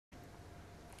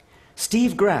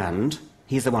Steve Grand,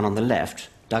 he's the one on the left,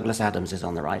 Douglas Adams is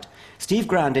on the right. Steve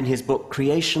Grand, in his book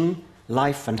Creation,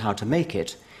 Life and How to Make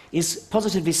It, is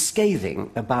positively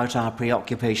scathing about our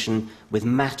preoccupation with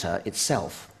matter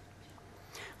itself.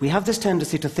 We have this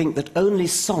tendency to think that only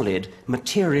solid,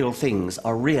 material things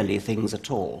are really things at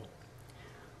all.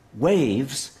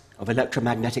 Waves of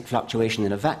electromagnetic fluctuation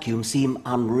in a vacuum seem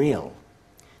unreal.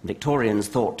 Victorians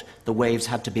thought the waves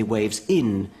had to be waves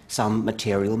in some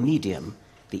material medium,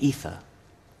 the ether.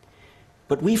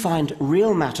 But we find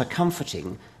real matter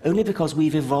comforting only because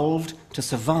we've evolved to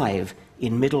survive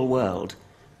in middle world,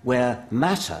 where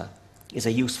matter is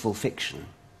a useful fiction.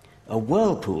 A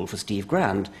whirlpool, for Steve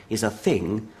Grand, is a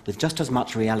thing with just as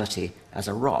much reality as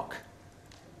a rock.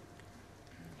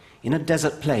 In a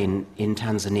desert plain in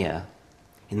Tanzania,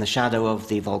 in the shadow of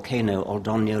the volcano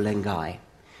Oldonyo Lengai,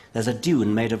 there's a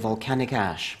dune made of volcanic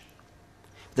ash.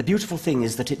 The beautiful thing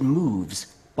is that it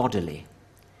moves bodily.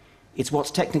 It's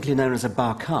what's technically known as a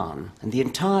barkhan, and the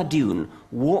entire dune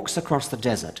walks across the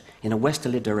desert in a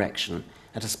westerly direction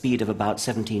at a speed of about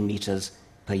 17 meters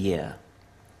per year.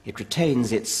 It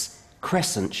retains its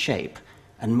crescent shape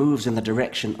and moves in the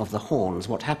direction of the horns.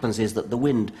 What happens is that the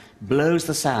wind blows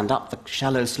the sand up the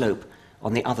shallow slope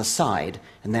on the other side,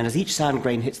 and then as each sand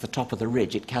grain hits the top of the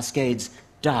ridge, it cascades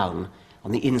down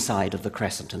on the inside of the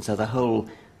crescent, and so the whole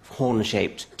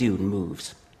horn-shaped dune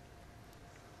moves.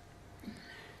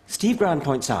 Steve Grand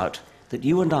points out that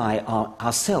you and I are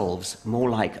ourselves more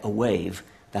like a wave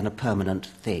than a permanent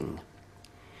thing.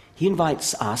 He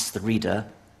invites us, the reader,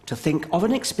 to think of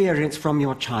an experience from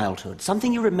your childhood,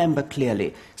 something you remember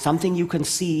clearly, something you can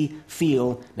see,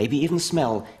 feel, maybe even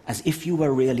smell, as if you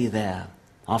were really there.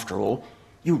 After all,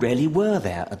 you really were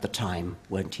there at the time,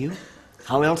 weren't you?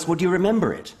 How else would you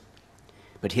remember it?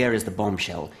 But here is the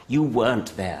bombshell. You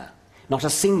weren't there. Not a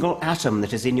single atom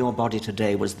that is in your body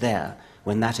today was there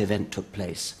when that event took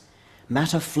place.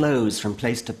 Matter flows from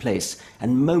place to place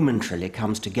and momentarily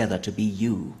comes together to be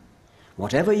you.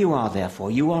 Whatever you are, therefore,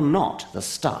 you are not the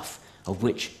stuff of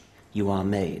which you are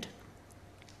made.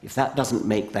 If that doesn't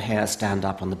make the hair stand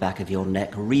up on the back of your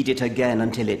neck, read it again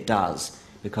until it does,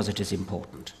 because it is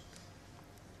important.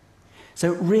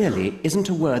 So really isn't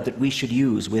a word that we should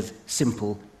use with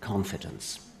simple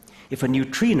confidence. If a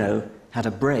neutrino had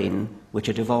a brain which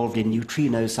had evolved in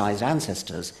neutrino-sized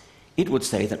ancestors, it would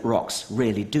say that rocks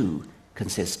really do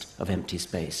consist of empty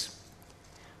space.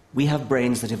 We have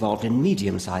brains that evolved in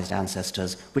medium-sized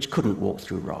ancestors which couldn't walk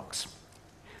through rocks.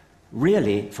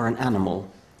 Really, for an animal,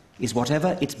 is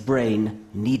whatever its brain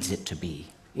needs it to be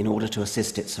in order to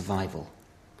assist its survival.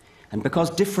 And because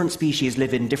different species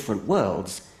live in different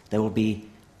worlds, there will be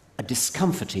a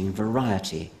discomforting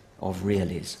variety of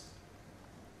reallys.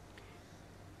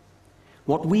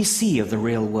 What we see of the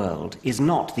real world is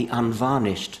not the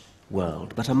unvarnished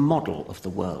world, but a model of the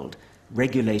world,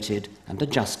 regulated and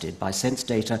adjusted by sense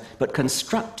data, but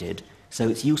constructed so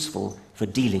it's useful for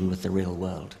dealing with the real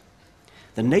world.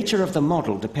 The nature of the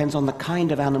model depends on the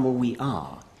kind of animal we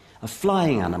are. A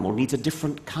flying animal needs a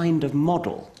different kind of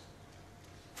model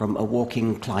from a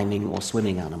walking, climbing, or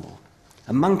swimming animal.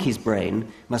 A monkey's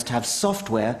brain must have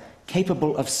software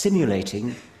capable of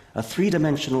simulating a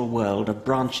three-dimensional world of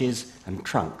branches and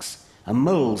trunks. A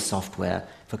mole's software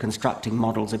for constructing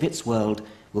models of its world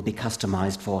will be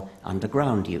customized for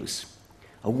underground use.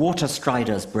 A water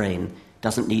strider's brain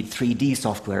doesn't need 3D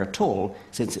software at all,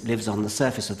 since it lives on the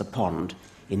surface of the pond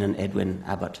in an Edwin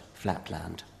Abbott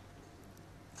flatland.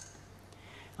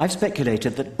 I've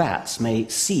speculated that bats may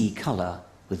see color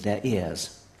with their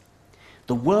ears.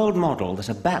 The world model that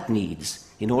a bat needs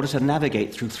in order to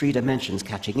navigate through 3 dimensions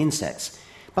catching insects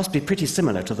must be pretty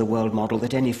similar to the world model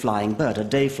that any flying bird, a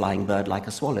day-flying bird like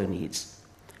a swallow, needs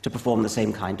to perform the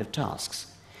same kind of tasks.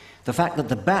 The fact that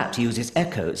the bat uses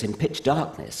echoes in pitch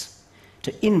darkness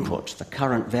to input the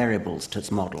current variables to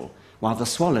its model, while the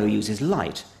swallow uses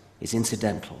light, is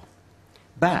incidental.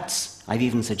 Bats, I've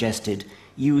even suggested,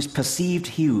 use perceived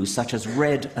hues such as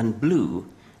red and blue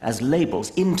as labels,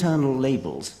 internal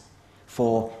labels,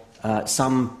 for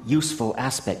some useful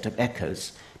aspect of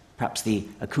echoes, perhaps the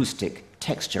acoustic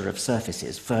texture of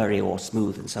surfaces, furry or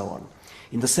smooth and so on.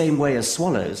 In the same way as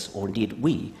swallows, or indeed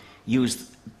we, use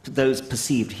those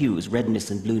perceived hues, redness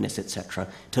and blueness, etc.,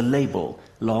 to label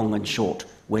long and short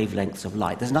wavelengths of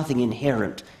light. There's nothing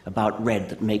inherent about red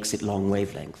that makes it long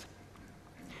wavelength.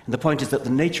 And the point is that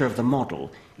the nature of the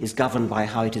model is governed by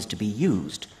how it is to be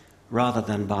used, rather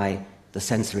than by the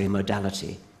sensory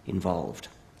modality involved.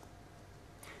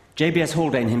 J.B.S.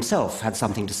 Haldane himself had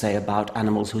something to say about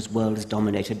animals whose world is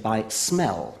dominated by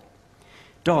smell.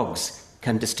 Dogs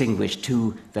can distinguish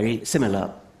 2 very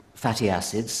similar fatty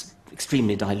acids,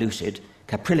 extremely diluted,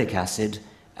 caprylic acid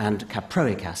and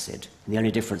caproic acid. And the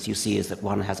only difference you see is that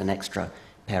one has an extra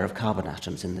pair of carbon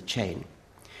atoms in the chain.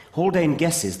 Haldane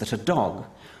guesses that a dog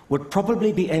would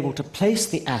probably be able to place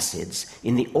the acids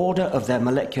in the order of their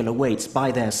molecular weights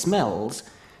by their smells,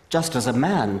 just as a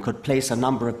man could place a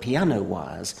number of piano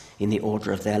wires in the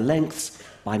order of their lengths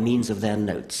by means of their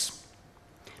notes.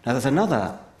 Now there's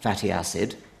another fatty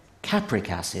acid,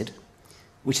 capric acid,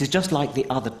 which is just like the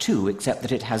other two, except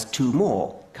that it has two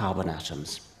more carbon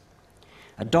atoms.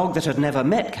 A dog that had never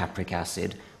met capric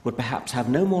acid would perhaps have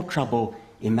no more trouble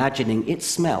imagining its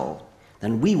smell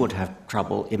than we would have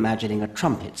trouble imagining a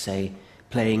trumpet, say,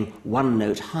 playing one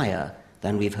note higher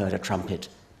than we've heard a trumpet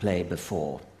play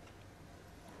before.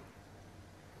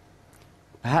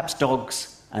 Perhaps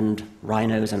dogs and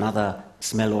rhinos and other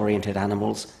smell-oriented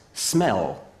animals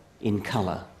smell in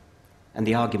colour, and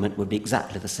the argument would be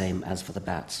exactly the same as for the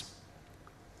bats.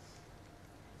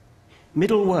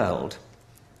 Middle world,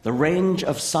 the range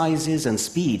of sizes and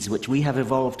speeds which we have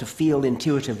evolved to feel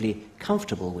intuitively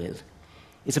comfortable with,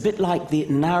 is a bit like the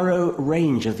narrow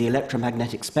range of the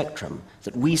electromagnetic spectrum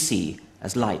that we see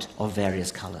as light of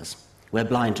various colours. We're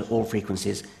blind to all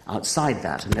frequencies outside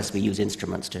that unless we use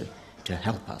instruments to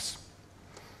help us.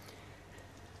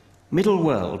 Middle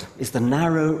world is the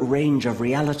narrow range of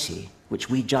reality which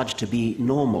we judge to be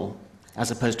normal, as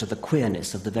opposed to the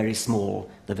queerness of the very small,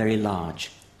 the very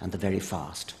large, and the very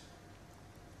fast.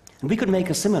 And we could make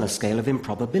a similar scale of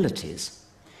improbabilities.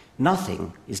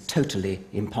 Nothing is totally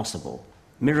impossible.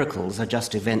 Miracles are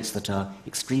just events that are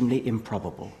extremely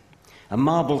improbable. A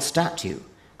marble statue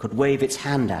could wave its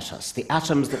hand at us. The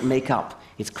atoms that make up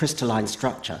its crystalline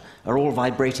structure are all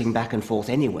vibrating back and forth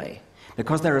anyway.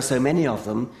 Because there are so many of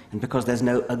them, and because there's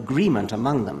no agreement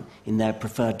among them in their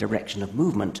preferred direction of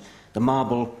movement, the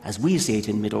marble, as we see it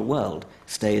in middle world,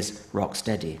 stays rock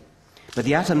steady. But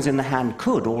the atoms in the hand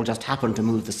could all just happen to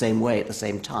move the same way at the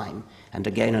same time, and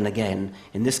again,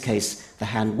 in this case, the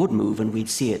hand would move and we'd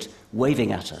see it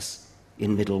waving at us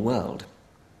in middle world.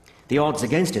 The odds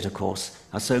against it, of course,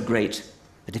 are so great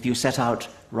that if you set out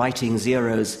writing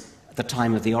zeros at the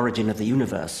time of the origin of the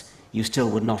universe, you still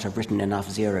would not have written enough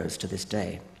zeros to this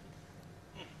day.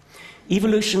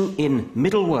 Evolution in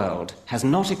middle world has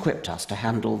not equipped us to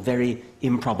handle very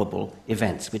improbable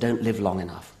events. We don't live long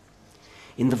enough.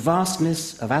 In the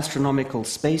vastness of astronomical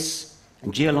space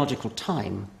and geological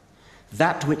time,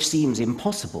 that which seems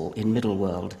impossible in middle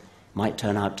world might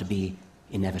turn out to be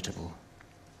inevitable.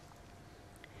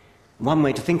 One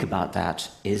way to think about that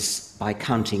is by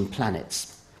counting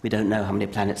planets. We don't know how many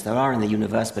planets there are in the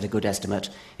universe, but a good estimate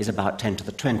is about 10 to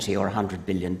the 20 or 100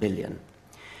 billion.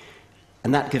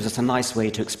 And that gives us a nice way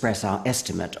to express our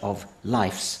estimate of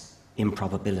life's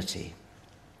improbability.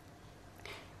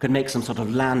 Could make some sort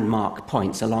of landmark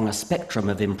points along a spectrum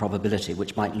of improbability,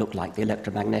 which might look like the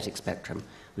electromagnetic spectrum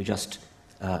we just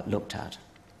looked at.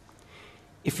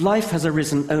 If life has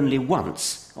arisen only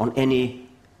once on any...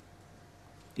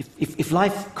 If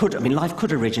life could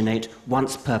originate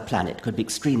once per planet, could be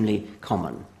extremely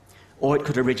common. Or it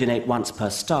could originate once per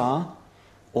star,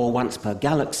 or once per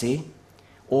galaxy,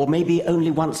 or maybe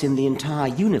only once in the entire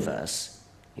universe,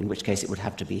 in which case it would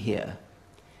have to be here.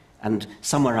 And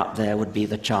somewhere up there would be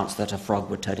the chance that a frog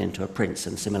would turn into a prince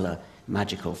and similar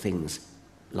magical things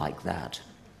like that.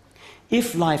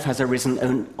 If life has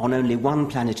arisen on only one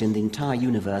planet in the entire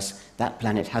universe, that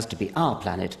planet has to be our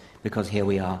planet, because here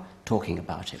we are talking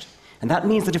about it. And that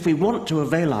means that if we want to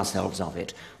avail ourselves of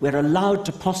it, we're allowed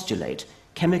to postulate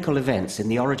chemical events in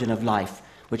the origin of life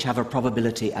which have a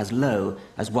probability as low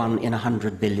as 1 in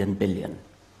 100 billion.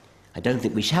 I don't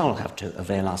think we shall have to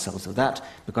avail ourselves of that,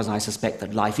 because I suspect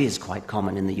that life is quite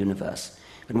common in the universe.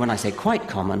 But when I say quite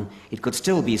common, it could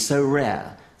still be so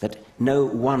rare that no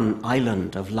one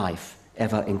island of life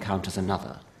ever encounters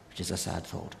another, which is a sad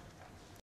thought.